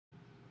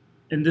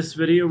In this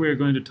video, we're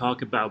going to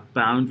talk about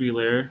boundary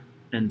layer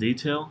in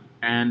detail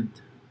and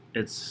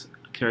its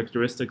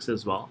characteristics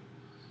as well.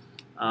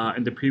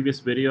 In the previous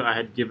video, I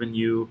had given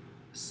you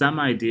some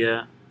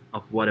idea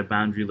of what a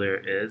boundary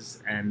layer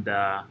is and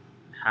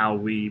how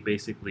we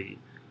basically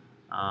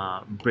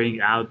bring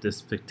out this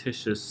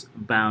fictitious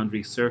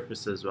boundary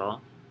surface as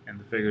well, and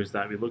the figures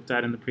that we looked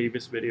at in the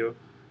previous video.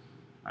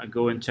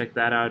 Go and check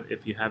that out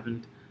if you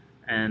haven't,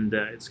 and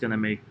it's going to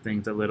make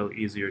things a little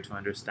easier to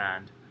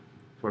understand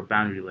for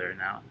boundary layer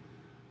now.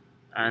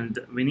 And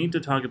we need to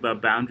talk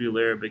about boundary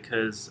layer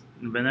because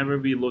whenever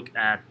we look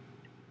at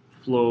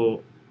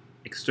flow,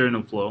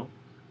 external flow,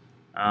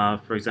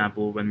 for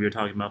example, when we were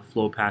talking about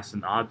flow past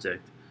an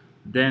object,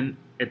 then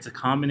it's a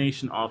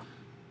combination of,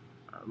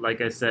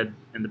 like I said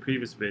in the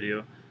previous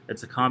video,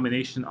 it's a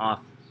combination of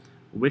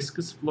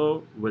viscous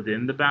flow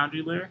within the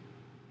boundary layer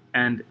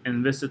and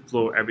inviscid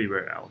flow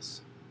everywhere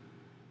else.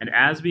 And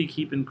as we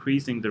keep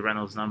increasing the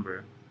Reynolds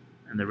number,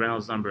 and the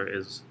Reynolds number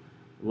is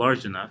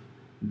large enough,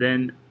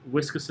 then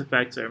viscous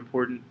effects are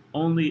important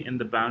only in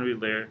the boundary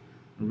layer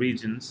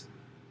regions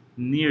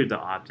near the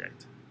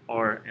object,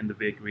 or in the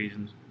vague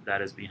region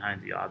that is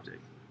behind the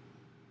object.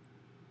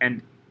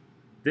 And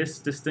this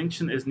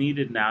distinction is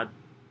needed now,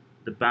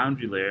 the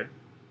boundary layer,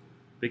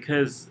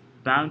 because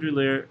boundary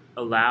layer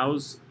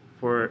allows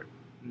for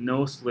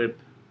no slip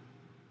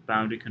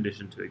boundary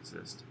condition to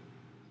exist.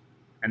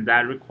 And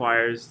that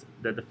requires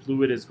that the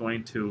fluid is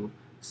going to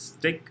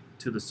stick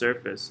to the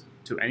surface,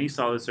 to any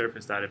solid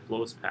surface that it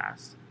flows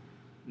past.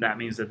 That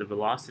means that the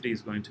velocity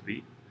is going to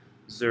be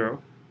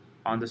 0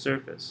 on the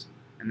surface,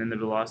 and then the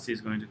velocity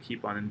is going to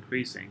keep on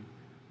increasing,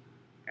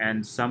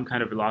 and some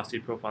kind of velocity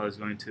profile is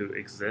going to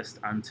exist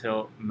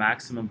until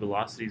maximum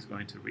velocity is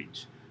going to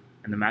reach,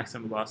 and the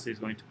maximum velocity is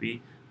going to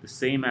be the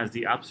same as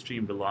the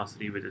upstream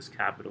velocity, which is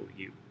capital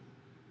U.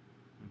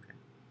 Okay.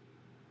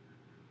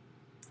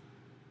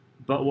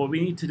 But what we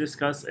need to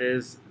discuss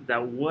is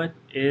that what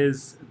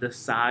is the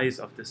size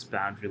of this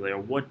boundary layer,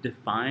 what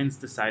defines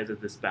the size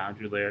of this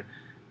boundary layer,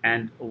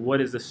 and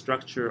what is the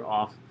structure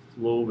of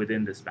flow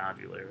within this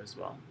boundary layer as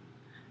well.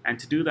 And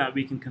to do that,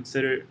 we can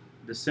consider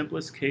the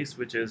simplest case,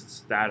 which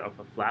is that of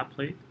a flat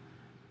plate.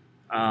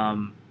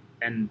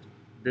 And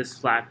this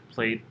flat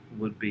plate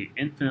would be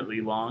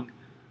infinitely long,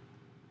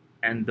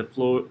 and the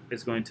flow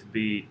is going to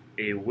be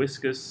a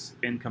viscous,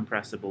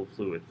 incompressible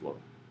fluid flow.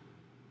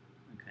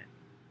 Okay.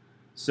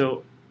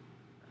 So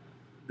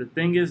the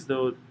thing is,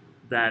 though,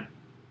 that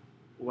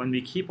when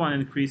we keep on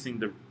increasing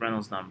the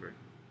Reynolds number,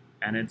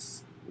 and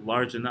it's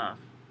large enough,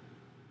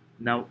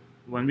 now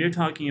when we're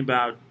talking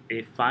about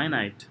a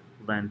finite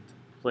length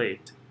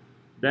plate,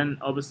 then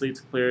obviously it's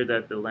clear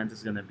that the length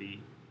is going to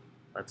be,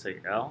 let's say,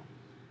 L,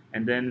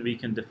 and then we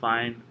can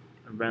define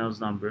a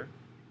Reynolds number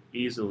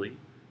easily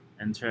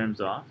in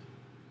terms of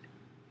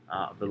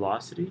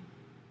velocity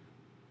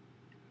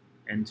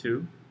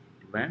into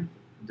length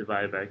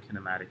divided by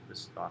kinematic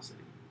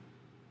viscosity.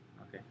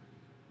 Okay,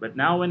 but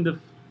now when the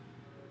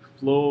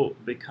flow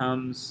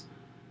becomes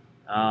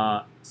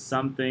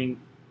something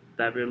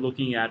that we're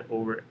looking at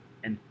over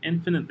an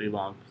infinitely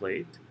long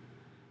plate,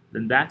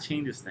 then that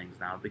changes things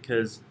now,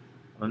 because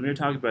when we're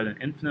talking about an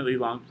infinitely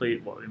long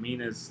plate, what we mean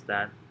is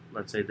that,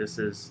 let's say this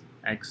is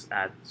x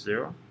at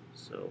 0,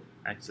 so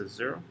x is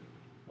 0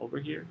 over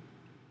here,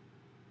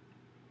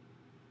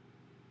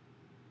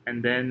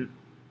 and then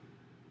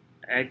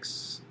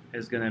x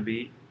is going to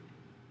be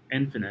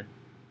infinite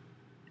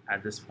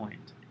at this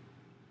point,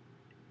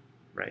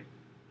 right?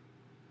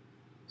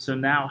 So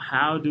now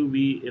how do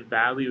we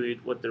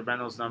evaluate what the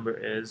Reynolds number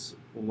is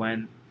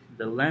when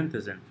the length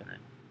is infinite,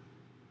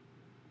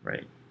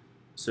 right?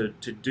 So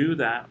to do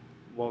that,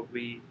 what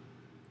we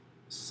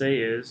say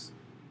is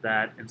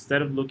that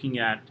instead of looking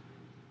at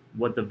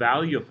what the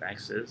value of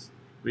x is,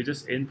 we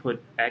just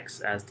input x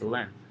as the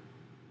length.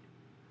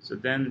 So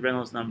then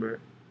Reynolds number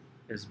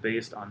is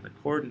based on the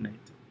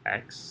coordinate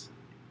x,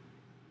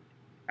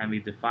 and we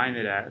define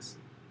it as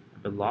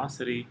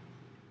velocity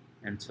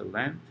into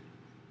length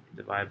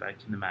divided by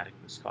kinematic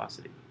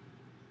viscosity.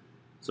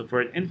 So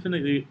for an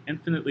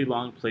infinitely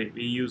long plate,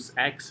 we use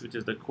x, which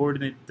is the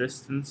coordinate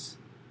distance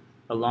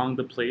along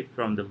the plate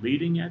from the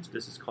leading edge.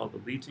 This is called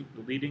the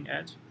leading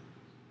edge.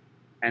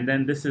 And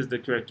then this is the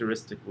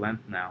characteristic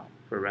length now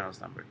for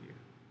Reynolds number here.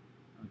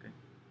 Okay.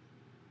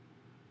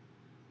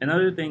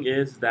 Another thing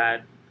is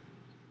that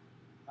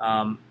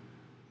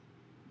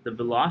the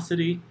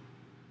velocity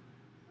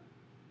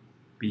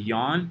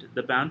beyond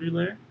the boundary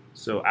layer,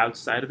 so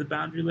outside of the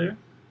boundary layer,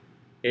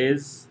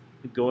 is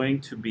going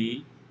to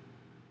be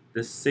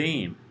the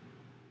same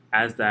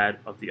as that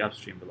of the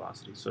upstream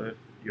velocity. So if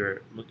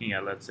you're looking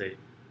at, let's say,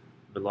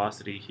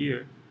 velocity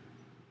here,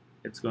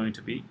 it's going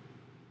to be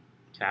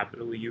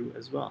capital U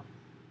as well,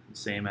 the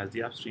same as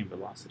the upstream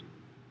velocity.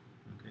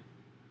 Okay,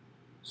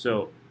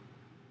 so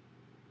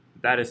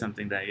that is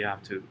something that you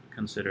have to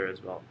consider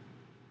as well,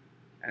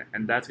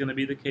 and that's going to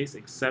be the case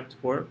except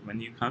for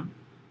when you come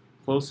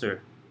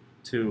closer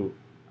to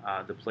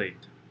the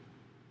plate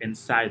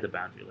inside the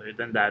boundary layer.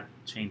 Then that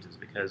changes,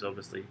 because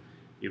obviously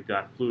You've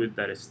got fluid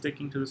that is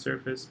sticking to the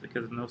surface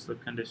because of no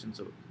slip condition,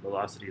 so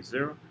velocity is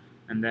 0.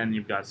 And then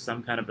you've got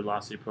some kind of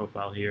velocity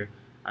profile here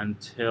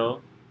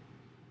until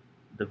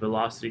the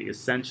velocity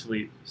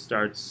essentially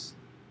starts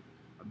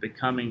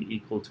becoming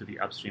equal to the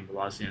upstream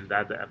velocity, and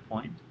at that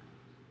point,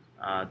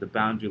 the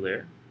boundary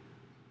layer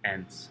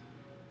ends.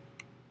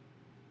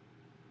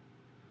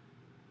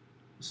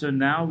 So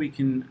now we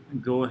can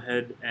go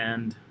ahead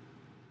and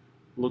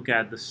look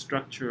at the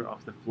structure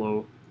of the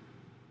flow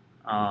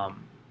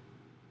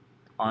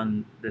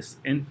on this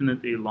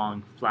infinitely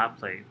long flat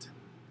plate.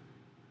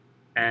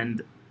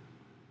 And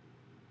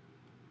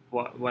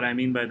what I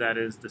mean by that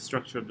is the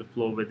structure of the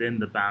flow within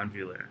the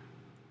boundary layer,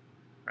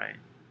 right?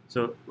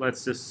 So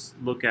let's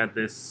just look at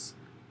this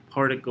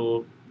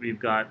particle.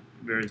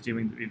 We're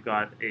assuming that we've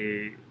got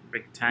a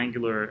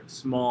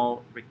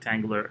small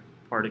rectangular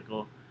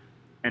particle,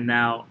 and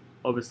now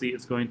obviously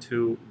it's going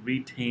to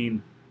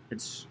retain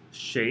its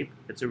shape,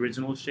 its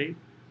original shape,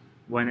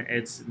 when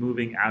it's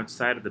moving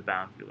outside of the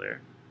boundary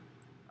layer,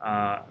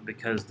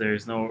 because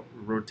there's no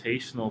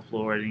rotational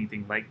flow or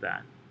anything like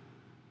that.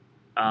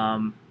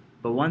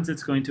 But once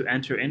it's going to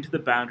enter into the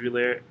boundary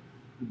layer,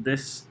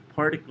 this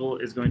particle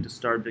is going to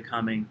start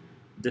becoming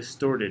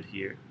distorted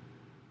here,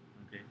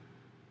 okay?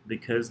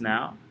 Because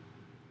now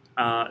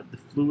the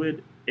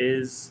fluid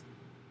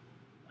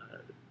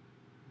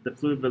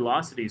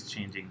velocity is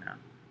changing now,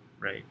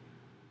 right?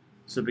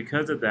 So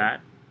because of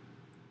that,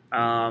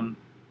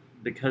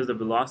 because the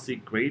velocity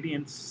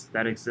gradients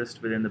that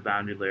exist within the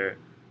boundary layer,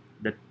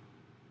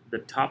 the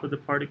top of the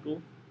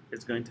particle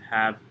is going to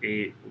have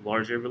a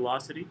larger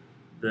velocity.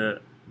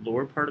 The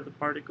lower part of the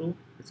particle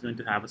is going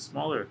to have a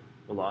smaller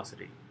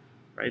velocity,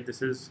 right?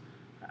 This is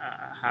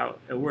how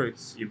it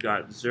works. You've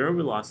got 0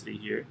 velocity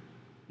here,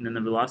 and then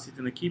the velocity is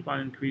going to keep on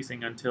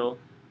increasing until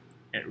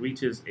it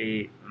reaches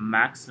a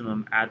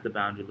maximum at the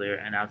boundary layer,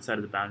 and outside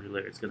of the boundary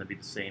layer it's going to be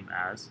the same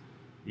as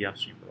the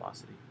upstream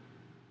velocity.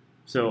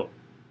 So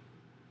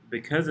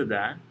because of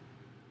that,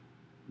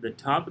 the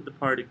top of the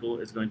particle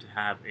is going to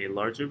have a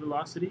larger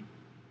velocity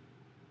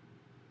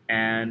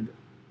and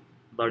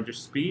larger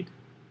speed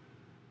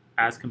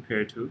as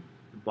compared to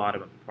the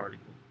bottom of the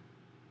particle.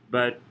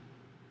 But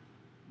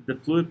the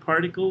fluid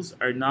particles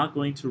are not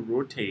going to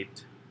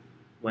rotate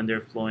when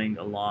they're flowing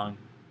along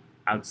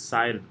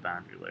outside of the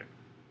boundary layer.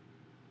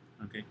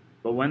 Okay,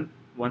 but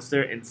once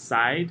they're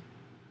inside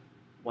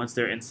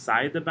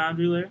the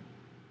boundary layer,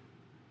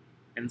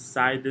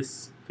 inside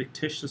this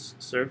fictitious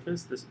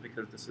surface,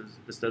 because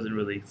this doesn't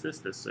really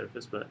exist, this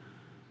surface, but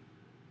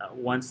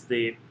once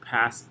they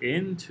pass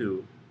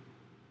into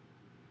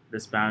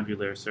this boundary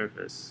layer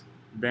surface,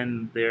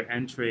 then they're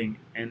entering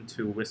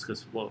into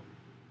viscous flow,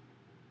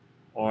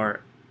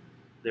 or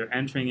they're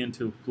entering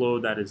into flow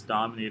that is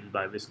dominated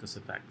by viscous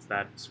effects.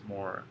 That's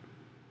more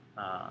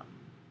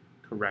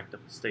correct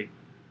of a statement.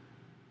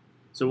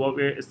 So what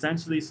we're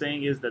essentially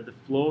saying is that the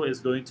flow is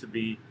going to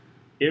be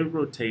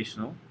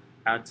irrotational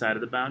outside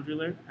of the boundary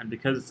layer, and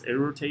because it's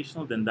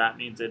irrotational, then that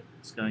means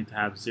it's going to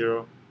have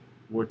 0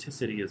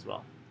 vorticity as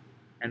well.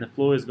 And the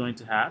flow is going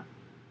to have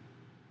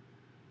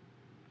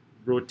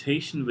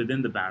rotation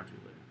within the boundary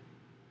layer.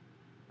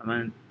 And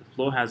when the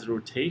flow has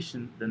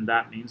rotation, then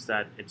that means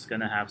that it's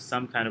going to have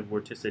some kind of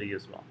vorticity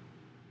as well.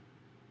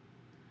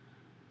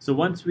 So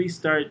once we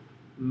start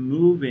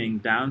moving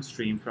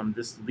downstream from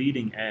this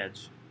leading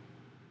edge,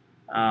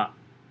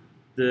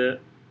 the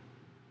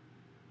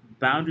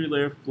boundary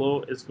layer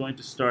flow is going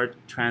to start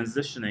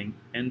transitioning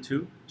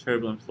into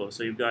turbulent flow.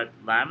 So you've got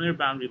laminar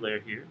boundary layer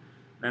here,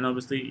 then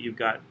obviously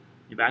you've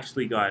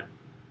actually got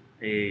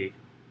a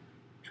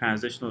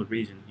transitional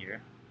region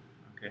here.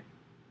 Okay,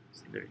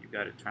 so there you've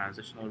got a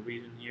transitional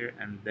region here,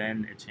 and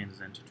then it changes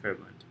into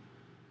turbulent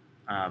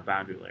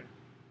boundary layer.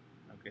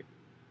 Okay,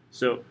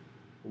 so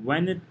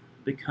when it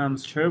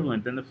becomes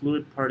turbulent, then the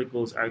fluid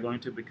particles are going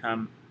to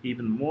become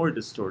even more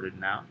distorted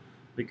now,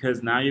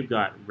 because now you've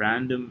got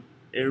random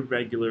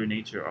irregular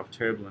nature of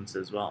turbulence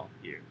as well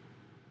here.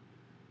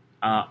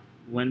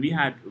 When we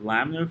had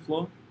laminar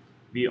flow,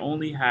 we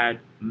only had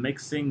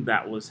mixing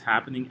that was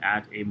happening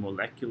at a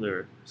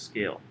molecular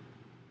scale.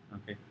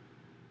 Okay,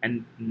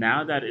 and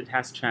now that it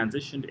has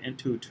transitioned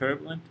into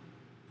turbulent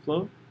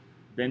flow,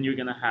 then you're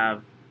going to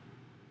have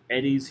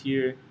eddies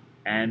here,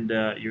 and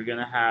you're going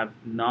to have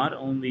not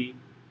only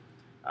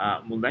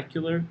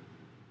molecular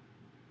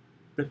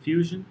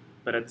diffusion,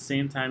 but at the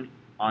same time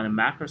on a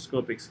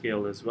macroscopic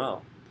scale as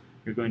well,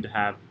 you're going to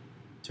have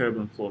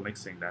turbulent flow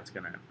mixing that's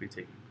going to be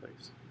taking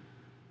place.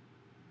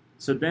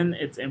 So then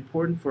it's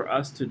important for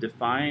us to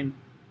define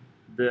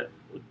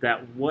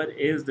what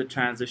is the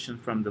transition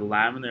from the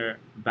laminar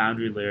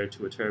boundary layer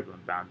to a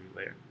turbulent boundary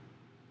layer.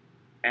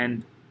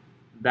 And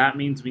that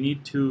means we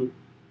need to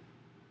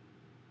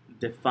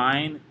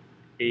define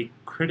a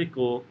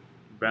critical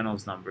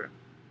Reynolds number.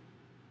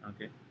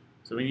 Okay,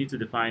 so we need to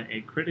define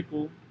a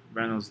critical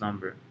Reynolds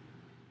number.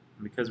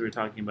 And because we're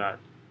talking about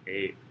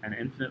an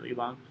infinitely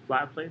long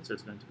flat plate, so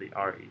it's going to be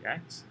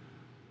Rex.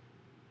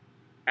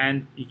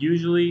 And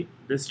usually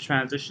this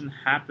transition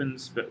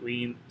happens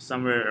between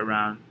somewhere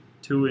around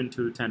 2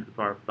 into 10 to the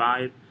power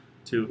 5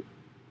 to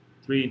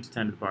 3 into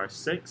 10 to the power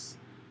 6,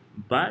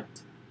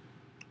 but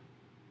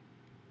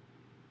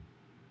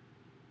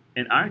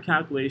in our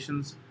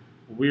calculations,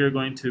 we are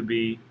going to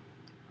be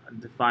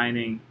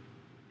defining,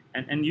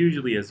 and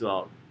usually as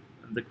well,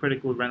 the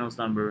critical Reynolds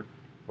number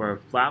for a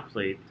flat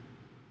plate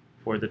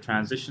for the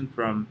transition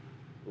from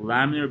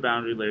laminar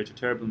boundary layer to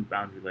turbulent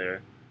boundary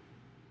layer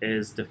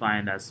is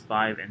defined as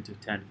 5 into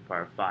 10 to the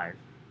power 5.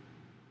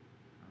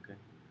 Okay.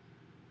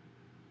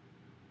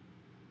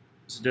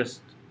 So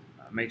just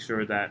make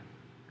sure that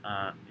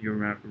you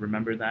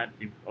remember that.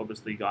 You've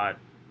obviously got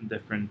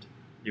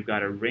you've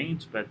got a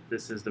range, but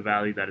this is the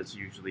value that is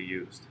usually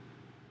used.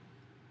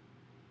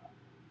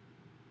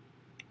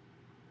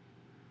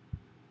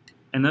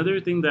 Another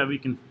thing that we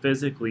can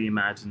physically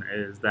imagine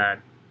is that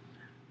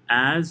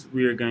as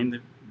we are going to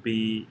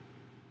be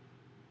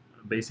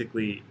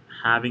basically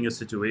having a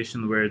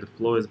situation where the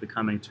flow is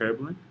becoming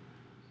turbulent,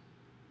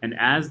 and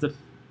as the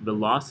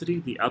velocity,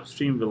 the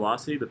upstream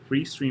velocity, the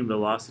free stream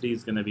velocity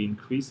is going to be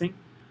increasing,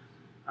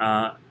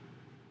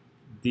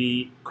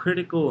 the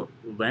critical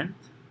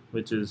length,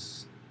 which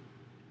is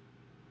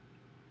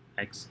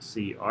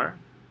XCR,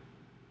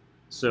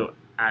 so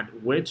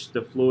at which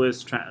the flow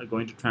is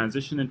going to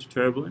transition into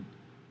turbulent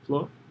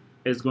flow,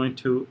 is going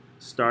to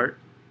start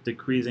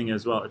decreasing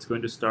as well. It's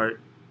going to start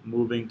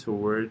moving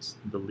towards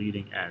the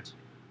leading edge,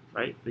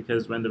 right?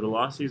 Because when the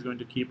velocity is going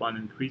to keep on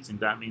increasing,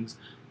 that means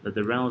that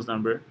the Reynolds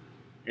number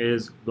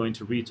is going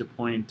to reach a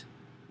point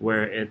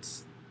where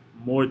it's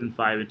more than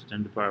 5 into 10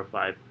 to the power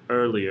 5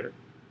 earlier,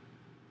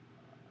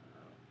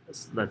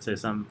 let's say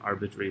some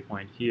arbitrary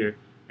point here,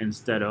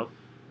 instead of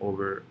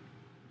over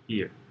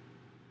here.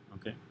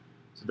 Okay,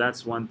 so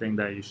that's one thing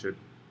that you should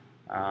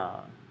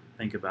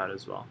think about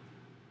as well.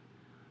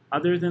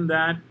 Other than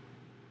that,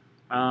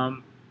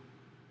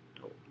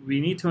 we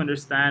need to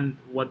understand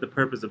what the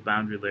purpose of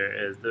boundary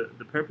layer is.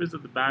 The purpose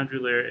of the boundary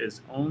layer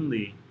is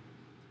only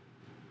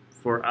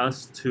for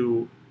us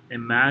to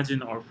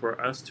imagine, or for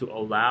us to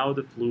allow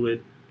the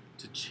fluid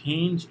to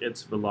change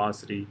its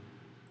velocity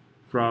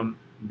from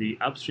the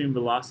upstream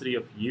velocity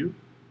of u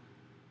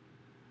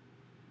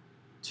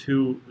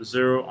to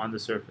 0 on the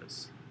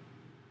surface.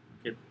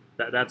 Okay,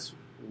 that's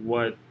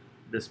what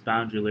this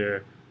boundary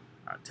layer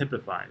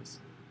typifies.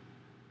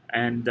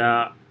 And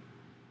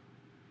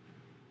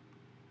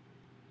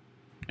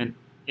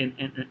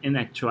in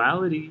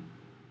actuality,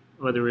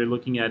 whether we're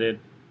looking at it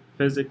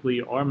physically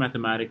or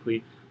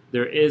mathematically,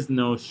 there is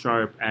no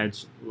sharp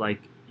edge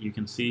like you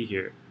can see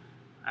here,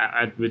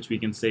 at which we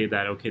can say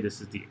that, okay,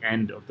 this is the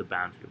end of the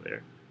boundary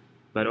layer.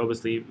 But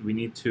obviously, we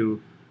need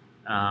to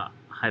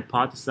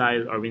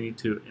hypothesize, or we need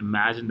to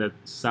imagine that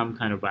some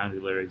kind of boundary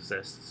layer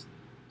exists.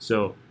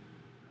 So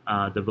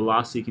the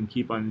velocity can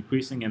keep on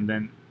increasing, and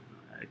then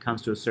it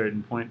comes to a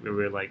certain point where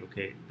we're like,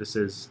 okay, this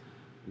is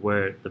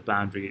where the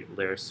boundary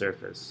layer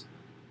surface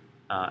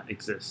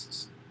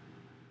exists.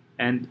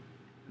 And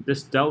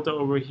this delta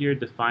over here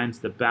defines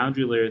the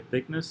boundary layer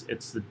thickness.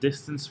 It's the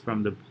distance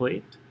from the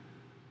plate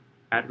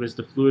at which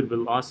the fluid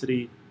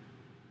velocity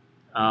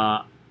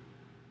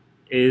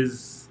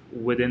is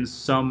within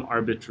some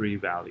arbitrary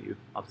value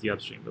of the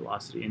upstream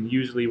velocity. And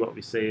usually what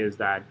we say is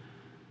that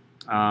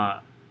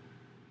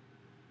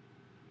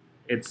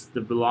it's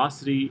the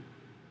velocity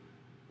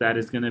that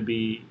is going to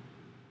be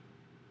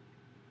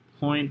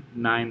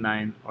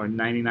 0.99 or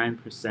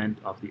 99%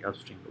 of the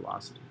upstream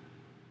velocity.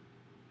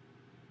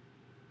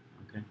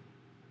 Okay,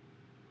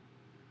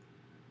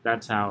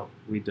 that's how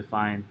we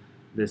define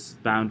this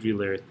boundary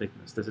layer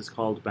thickness. This is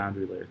called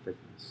boundary layer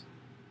thickness.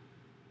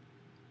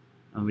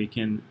 And we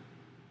can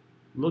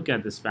look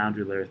at this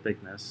boundary layer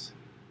thickness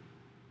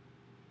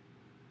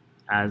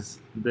as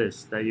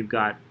this, that you've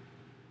got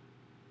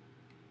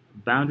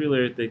boundary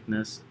layer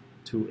thickness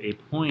to a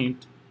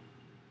point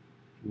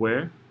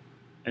where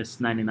it's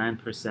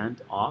 99%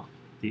 off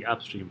the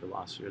upstream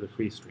velocity, or the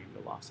free stream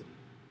velocity.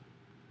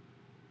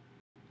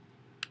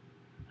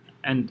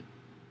 And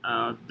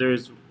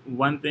there's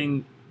one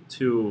thing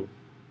to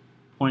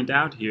point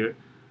out here,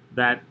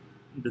 that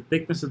the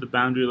thickness of the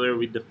boundary layer,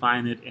 we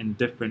define it in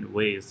different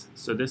ways.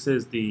 So this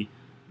is the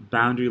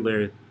boundary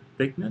layer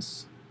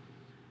thickness,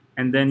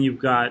 and then you've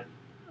got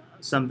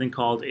something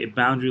called a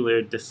boundary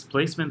layer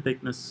displacement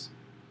thickness.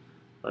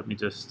 Let me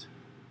just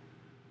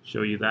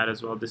show you that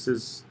as well. This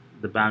is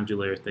the boundary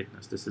layer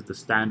thickness. This is the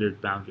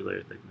standard boundary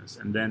layer thickness.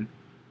 And then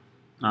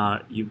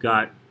you've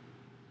got a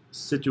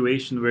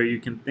situation where you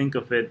can think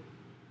of it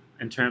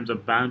in terms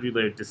of boundary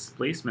layer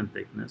displacement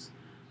thickness.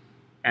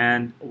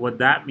 And what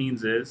that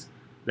means is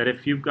that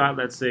if you've got,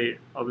 let's say,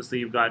 obviously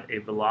you've got a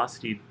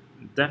velocity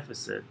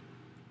deficit,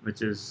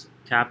 which is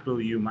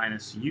capital U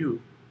minus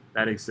U,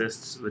 that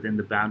exists within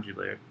the boundary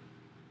layer.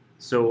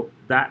 So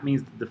that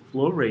means that the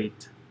flow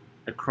rate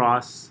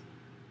across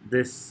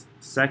this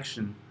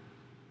section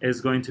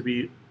is going to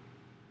be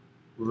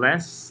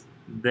less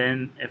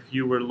than if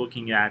you were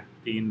looking at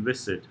the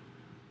inviscid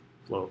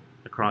flow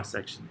across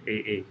section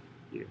AA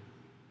here.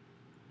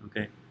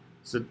 Okay,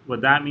 so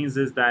what that means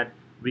is that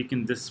we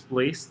can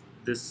displace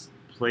this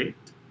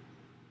plate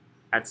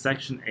at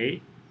section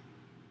A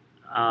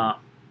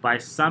by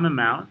some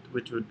amount,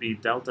 which would be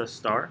delta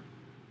star,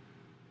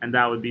 and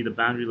that would be the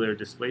boundary layer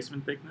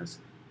displacement thickness,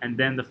 and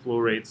then the flow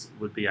rates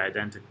would be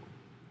identical.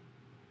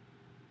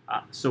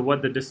 So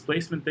what the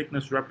displacement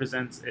thickness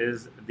represents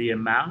is the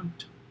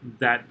amount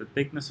that the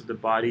thickness of the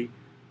body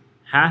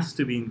has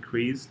to be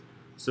increased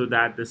so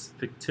that this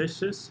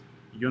fictitious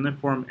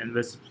uniform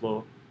inviscid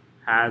flow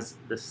has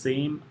the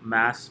same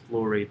mass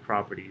flow rate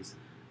properties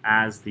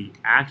as the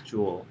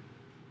actual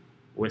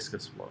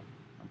viscous flow.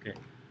 Okay.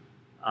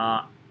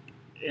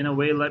 In a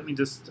way, let me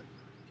just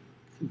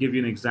give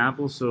you an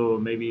example, so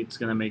maybe it's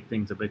going to make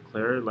things a bit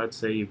clearer. Let's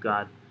say you've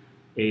got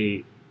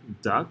a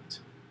duct,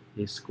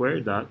 a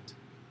square duct,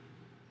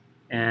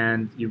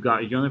 and you've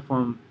got a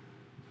uniform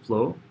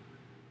flow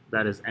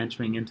that is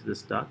entering into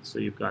this duct. So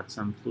you've got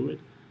some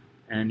fluid,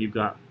 and you've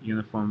got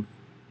uniform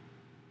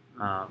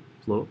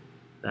flow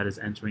that is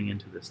entering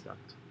into this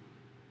duct.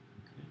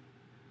 Okay.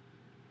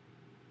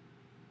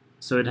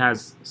 So it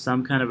has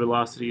some kind of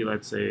velocity.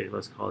 Let's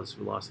call this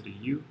velocity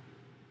u.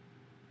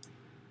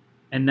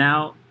 And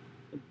now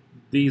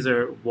these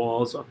are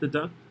walls of the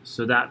duct.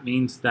 So that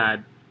means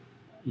that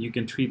you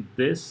can treat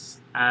this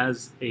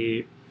as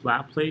a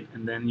flat plate,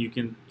 and then you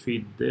can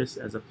treat this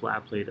as a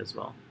flat plate as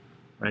well,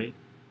 right?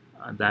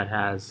 That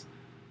has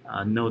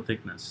no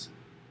thickness.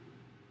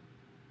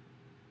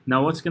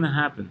 Now what's going to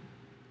happen?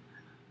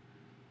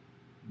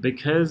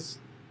 Because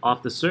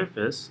of the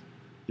surface,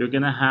 you're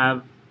going to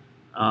have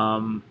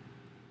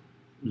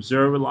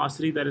zero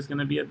velocity that is going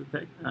to be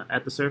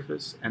at the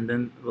surface, and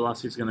then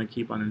velocity is going to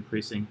keep on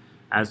increasing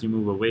as you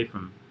move away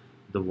from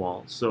the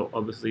wall. So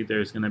obviously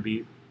there's going to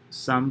be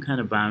some kind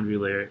of boundary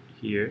layer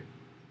here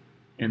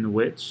in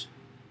which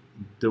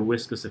the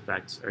viscous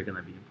effects are going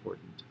to be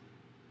important.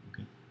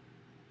 Okay,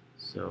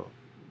 so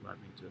let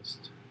me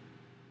just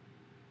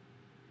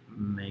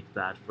make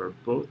that for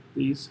both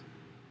these.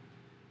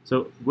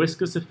 So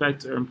viscous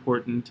effects are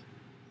important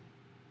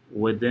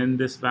within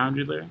this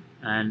boundary layer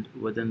and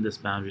within this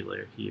boundary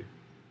layer here.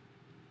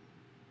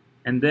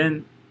 And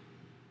then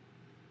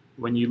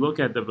when you look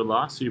at the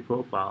velocity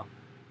profile,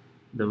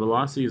 the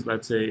velocity is,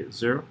 let's say,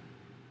 0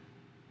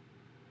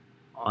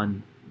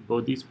 on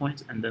both these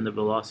points, and then the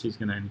velocity is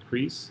going to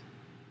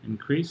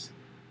increase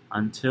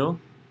until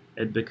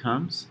it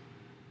becomes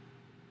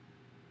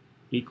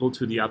equal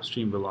to the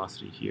upstream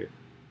velocity here,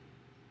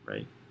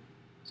 right?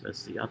 So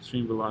that's the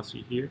upstream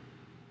velocity here,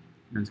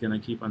 and it's going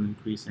to keep on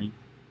increasing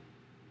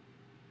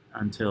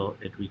until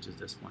it reaches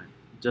this point.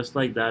 Just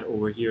like that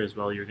over here as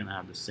well, you're going to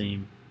have the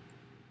same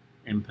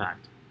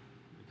impact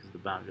because of the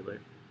boundary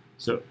layer.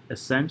 So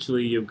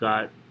essentially you've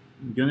got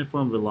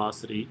uniform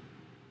velocity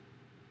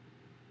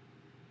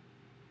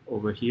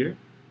over here,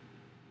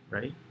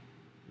 right?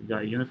 You've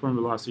got uniform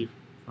velocity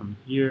from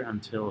here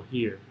until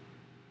here.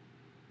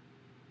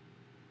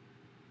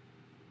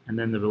 And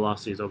then the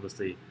velocity is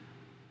obviously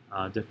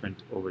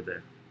different over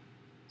there.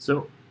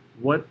 So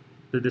what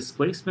the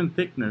displacement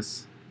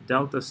thickness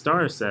delta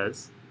star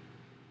says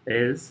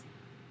is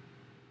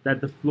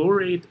that the flow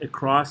rate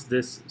across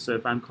this, so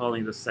if I'm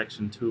calling this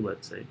section 2,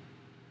 let's say,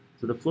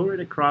 so the flow rate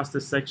across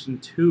this section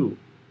 2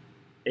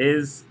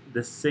 is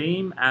the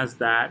same as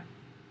that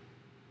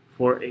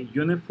for a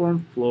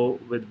uniform flow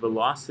with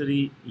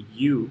velocity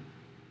u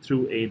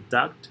through a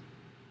duct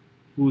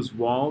whose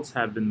walls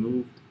have been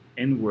moved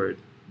inward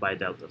by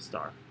delta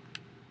star.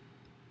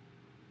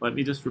 Let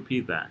me just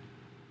repeat that.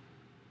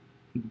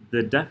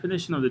 The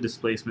definition of the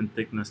displacement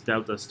thickness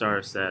delta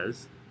star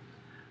says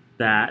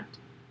that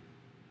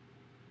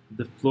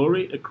the flow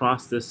rate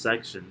across this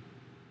section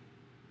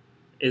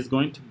is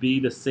going to be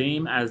the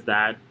same as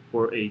that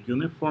for a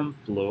uniform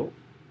flow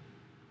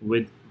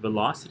with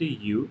velocity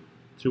u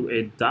through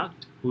a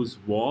duct whose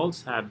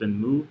walls have been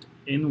moved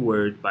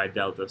inward by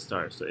delta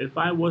star. So if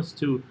I was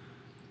to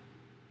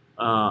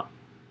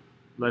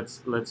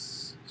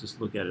let's just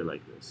look at it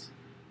like this.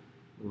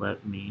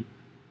 Let me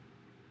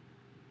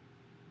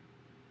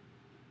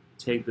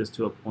take this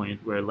to a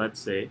point where, let's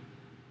say,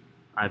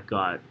 I've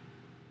got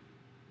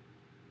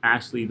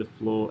actually the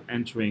flow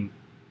entering,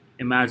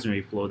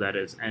 imaginary flow that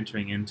is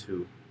entering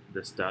into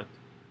this duct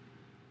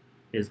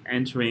is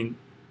entering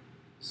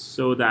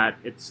so that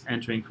it's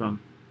entering from,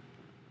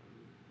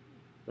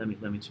 let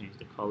me change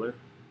the color.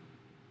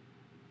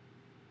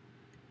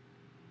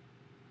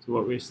 So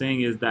what we're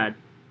saying is that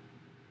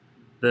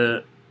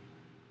the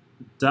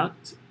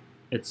duct,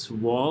 its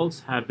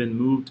walls have been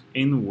moved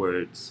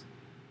inwards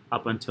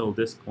up until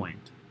this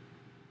point,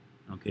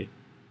 okay?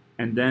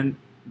 And then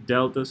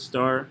delta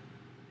star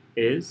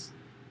is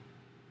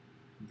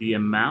the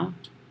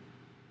amount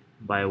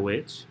by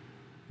which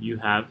you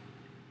have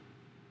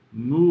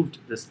moved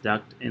this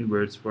duct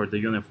inwards for the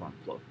uniform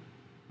flow,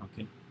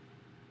 okay?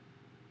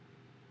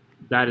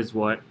 That is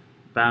what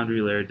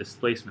boundary layer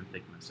displacement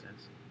thickness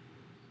is.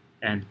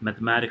 And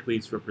mathematically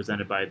it's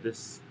represented by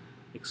this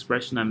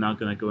expression. I'm not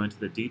going to go into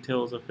the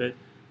details of it.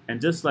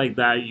 And just like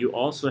that, you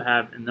also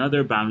have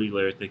another boundary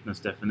layer thickness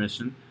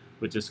definition,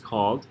 which is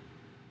called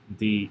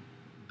the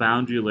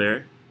boundary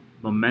layer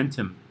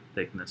momentum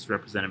thickness,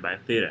 represented by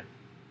theta.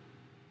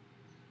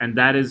 And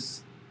that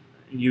is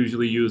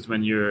usually used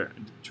when you're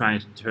trying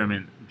to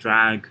determine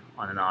drag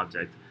on an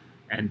object.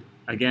 And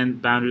again,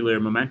 boundary layer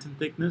momentum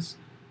thickness,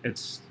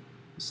 it's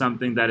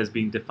something that is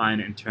being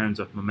defined in terms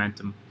of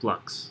momentum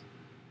flux.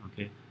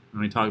 Okay,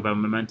 when we talk about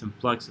momentum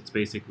flux, it's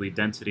basically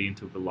density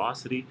into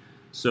velocity.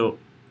 So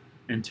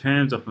in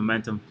terms of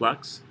momentum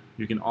flux,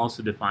 you can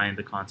also define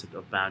the concept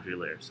of boundary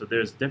layer. So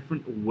there's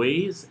different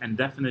ways and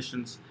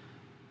definitions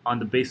on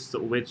the basis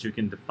of which you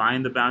can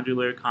define the boundary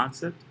layer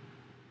concept.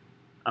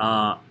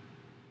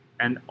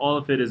 And all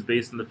of it is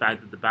based on the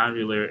fact that the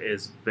boundary layer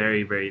is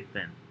very, very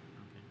thin.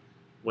 Okay.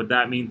 What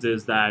that means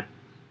is that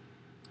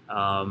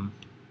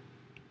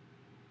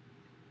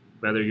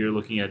whether you're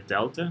looking at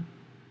delta,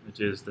 which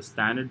is the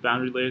standard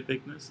boundary layer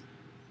thickness,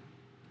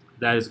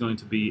 that is going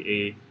to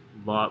be a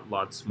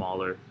lot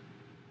smaller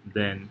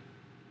than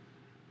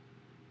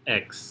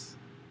x,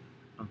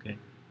 okay,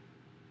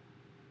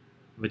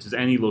 which is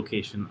any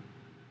location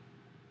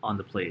on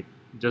the plate.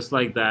 Just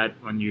like that,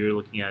 when you're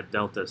looking at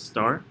delta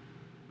star,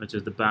 which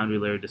is the boundary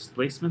layer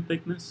displacement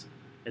thickness,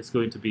 it's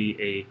going to be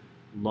a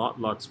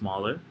lot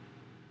smaller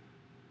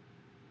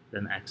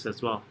than x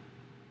as well.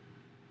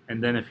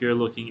 And then if you're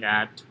looking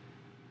at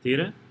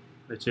theta,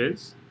 which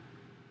is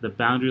the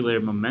boundary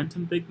layer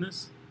momentum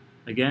thickness,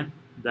 again,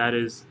 that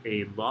is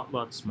a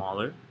lot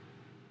smaller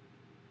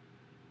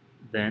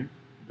than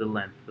the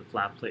length of the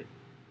flat plate.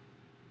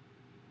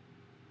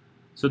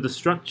 So the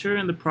structure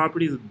and the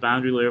properties of the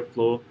boundary layer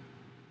flow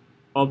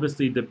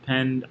obviously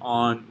depend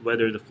on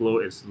whether the flow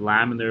is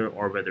laminar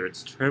or whether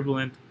it's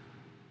turbulent,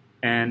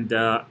 and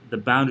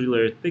the boundary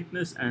layer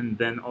thickness and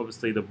then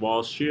obviously the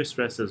wall shear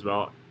stress as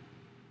well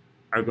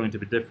are going to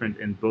be different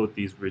in both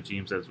these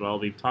regimes as well.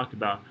 We've talked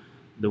about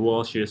the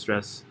wall shear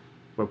stress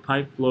for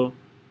pipe flow,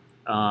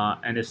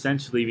 and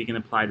essentially we can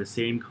apply the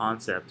same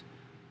concept,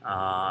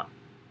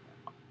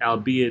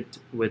 albeit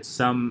with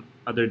some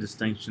other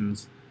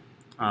distinctions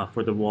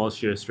for the wall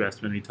shear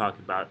stress when we talk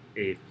about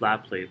a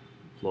flat plate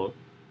flow.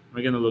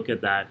 We're going to look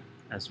at that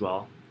as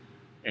well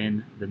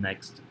in the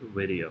next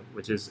video,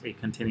 which is a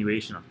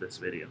continuation of this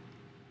video.